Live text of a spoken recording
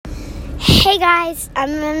Hey guys, I'm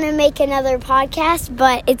going to make another podcast,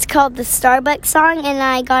 but it's called the Starbucks Song, and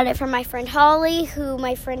I got it from my friend Holly,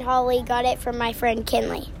 my friend Holly got it from my friend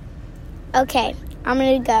Kinley. Okay, I'm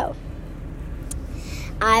going to go.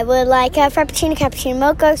 I would like a frappuccino, cappuccino,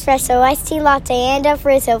 mocha, espresso, iced tea, latte, and a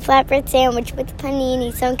frizzo, flatbread sandwich with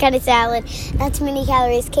panini, some kind of salad, not too many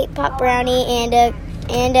calories, cake pop brownie, and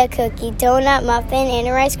a cookie, donut muffin, and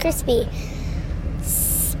a Rice Krispie,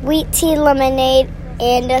 sweet tea lemonade,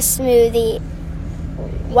 and a smoothie,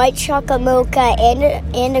 white chocolate mocha,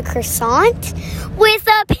 and a croissant with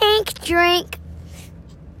a pink drink.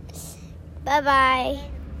 Bye-bye.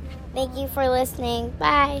 Thank you for listening.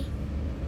 Bye.